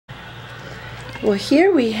Well,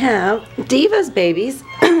 here we have Diva's babies,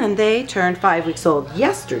 and they turned 5 weeks old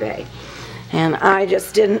yesterday. And I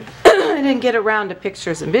just didn't, I didn't get around to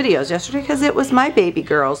pictures and videos yesterday because it was my baby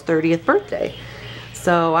girl's 30th birthday.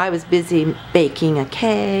 So I was busy baking a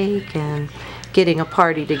cake and getting a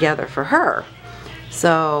party together for her.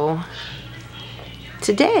 So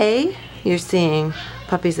today you're seeing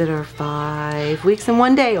puppies that are 5 weeks and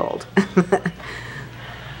 1 day old.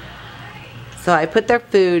 So I put their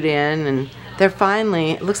food in, and they're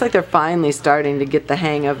finally, it looks like they're finally starting to get the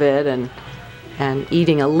hang of it and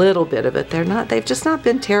eating a little bit of it. They've just not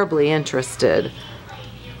been terribly interested.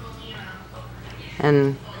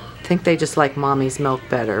 And I think they just like mommy's milk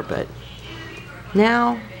better, but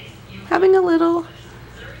now having a little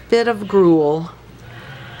bit of gruel.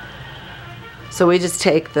 So we just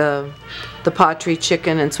take the pottery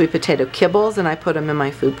chicken and sweet potato kibbles, and I put them in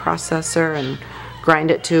my food processor and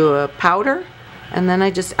grind it to a powder, and then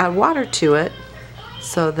I just add water to it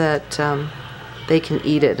so that they can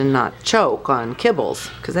eat it and not choke on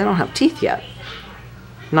kibbles because they don't have teeth yet.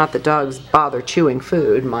 Not that dogs bother chewing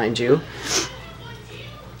food, mind you.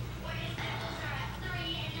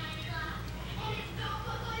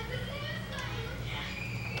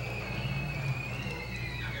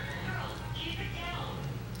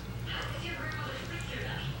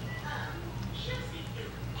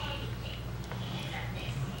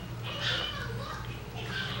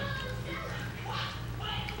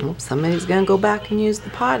 Oops, somebody's gonna go back and use the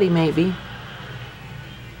potty maybe.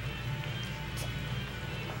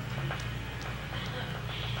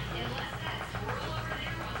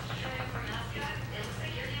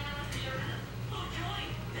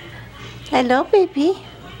 Hello, baby.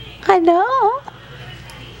 Hello.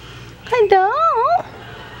 Hello.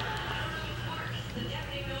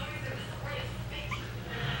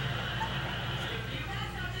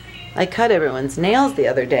 I cut everyone's nails the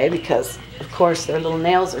other day because, of course, their little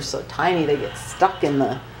nails are so tiny they get stuck in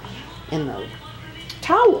the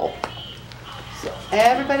towel. So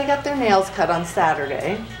everybody got their nails cut on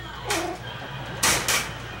Saturday.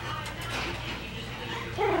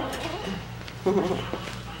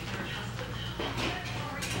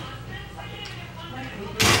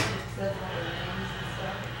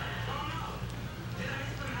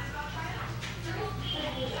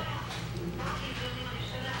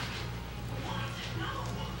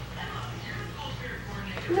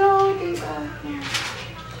 No, Diva.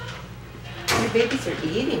 Your babies are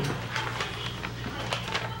eating.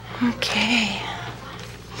 Okay.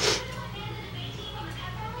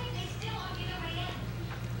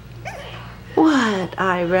 What,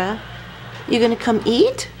 Ira? You gonna come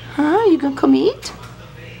eat? Huh? You gonna come eat?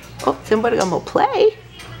 Oh, somebody gonna go play.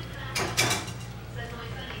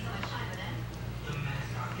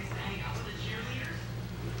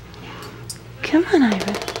 Come on,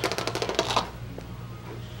 Ira.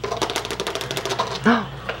 Oh.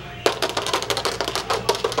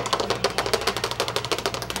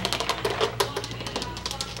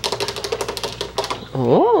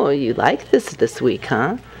 Oh, you like this week,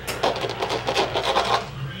 huh?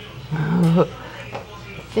 I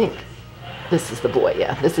think this is the boy,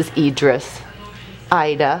 yeah. This is Idris,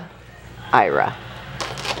 Ida, Ira.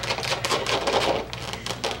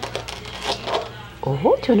 Oh,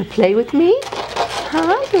 do you want to play with me?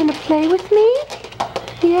 Huh? Do you want to play with me?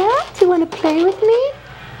 Yeah? Do you want to play with me?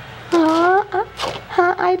 Huh?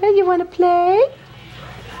 Huh, Ida? You want to play?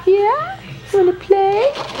 Yeah? You want to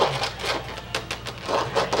play?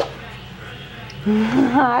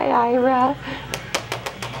 Hi, Ira.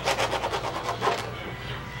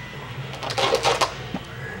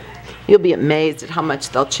 You'll be amazed at how much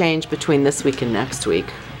they'll change between this week and next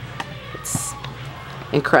week. It's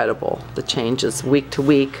incredible, the changes week to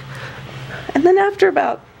week. And then after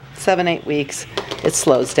about 7-8 weeks, it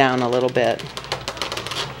slows down a little bit.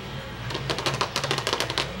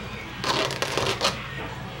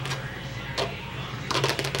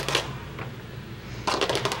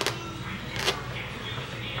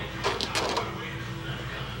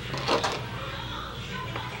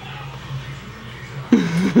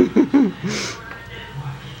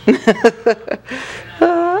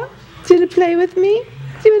 Do you want to play with me?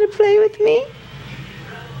 Do you want to play with me?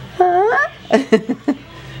 Huh?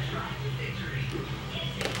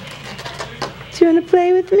 Do you want to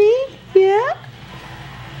play with me? Yeah?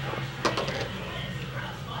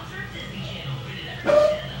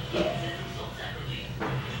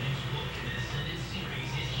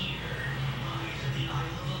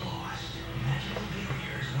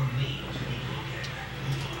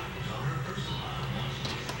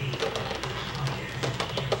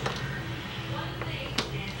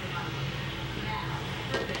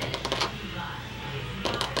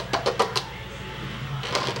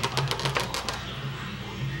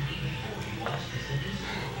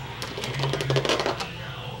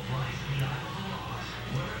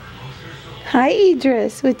 Hi,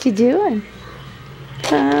 Idris. What you doing?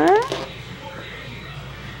 Huh?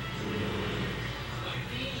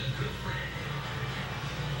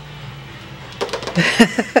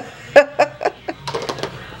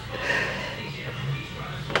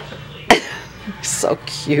 So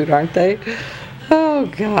cute, aren't they? Oh,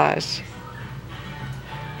 gosh.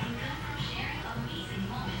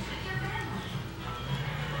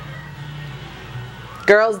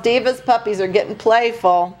 Girls, Diva's puppies are getting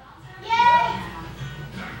playful.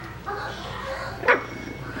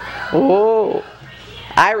 Oh,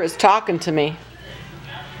 Ira's talking to me.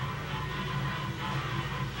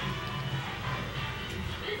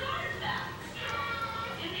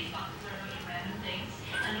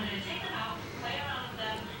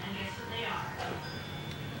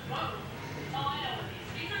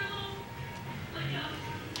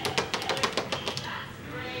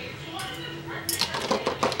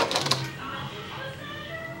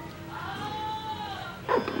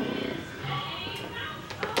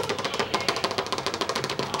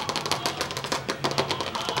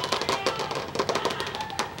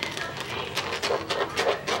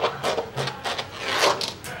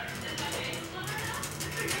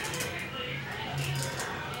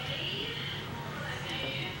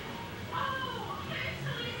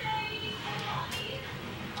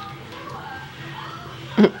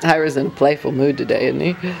 Ira's in a playful mood today, isn't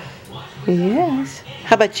he? Yes.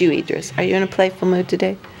 How about you, Idris? Are you in a playful mood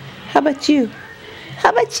today? How about you? How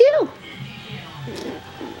about you?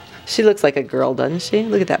 She looks like a girl, doesn't she?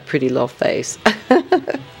 Look at that pretty little face.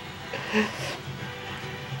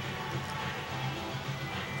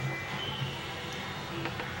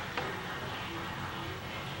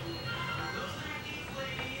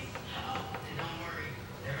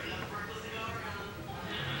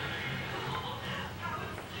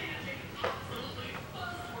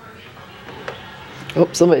 Oh,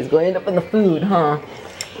 somebody's going to end up in the food, huh?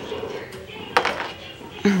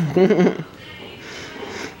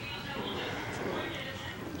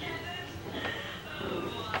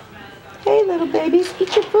 Hey, little babies,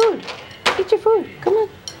 eat your food. Eat your food. Come on.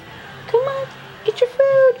 Come on. Eat your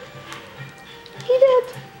food. Eat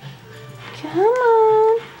it. Come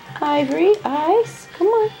on. Ivory, Ice. Come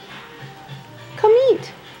on. Come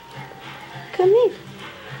eat. Come eat.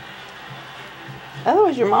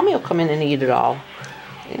 Otherwise, your mommy will come in and eat it all.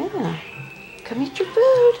 Yeah. Come eat your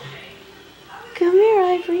food. Come here,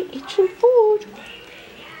 Ivory. Eat some food.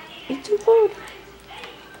 Eat some food.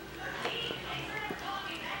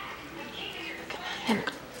 Come on.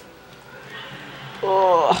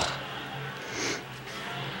 Oh.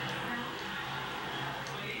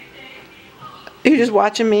 You're just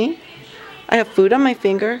watching me? I have food on my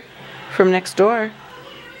finger from next door.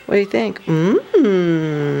 What do you think?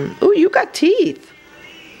 Mmm. Ooh, you got teeth.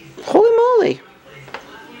 Holy moly.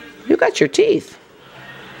 You got your teeth.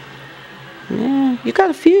 Yeah, you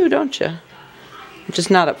got a few, don't you?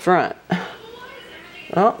 Just not up front.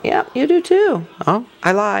 Oh, yeah, you do too. Oh,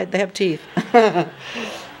 I lied. They have teeth. I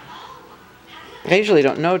usually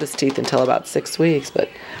don't notice teeth until about 6 weeks, but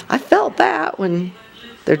I felt that when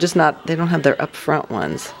they're just not, they don't have their up front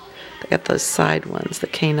ones. They got those side ones, the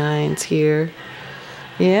canines here.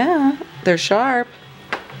 Yeah, they're sharp.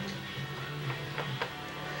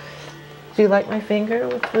 Do you like my finger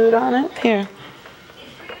with food on it? Here.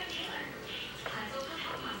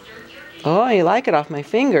 Oh, you like it off my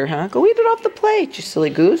finger, huh? Go eat it off the plate, you silly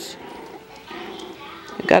goose.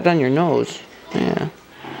 You got it on your nose. Yeah.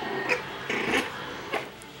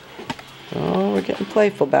 Oh, we're getting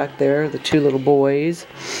playful back there, the two little boys.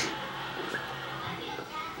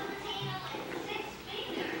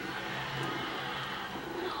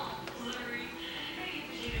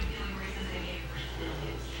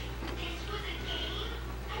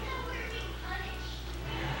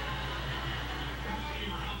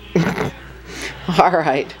 All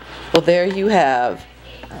right, well there you have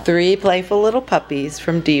 3 playful little puppies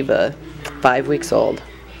from Diva, 5 weeks old.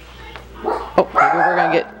 Oh, maybe we're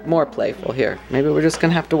gonna get more playful here. Maybe we're just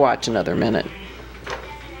gonna have to watch another minute.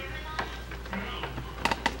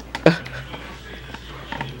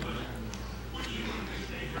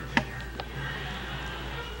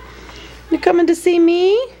 You coming to see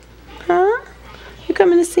me? Huh? You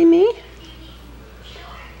coming to see me?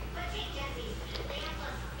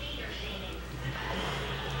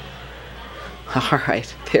 All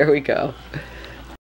right, there we go.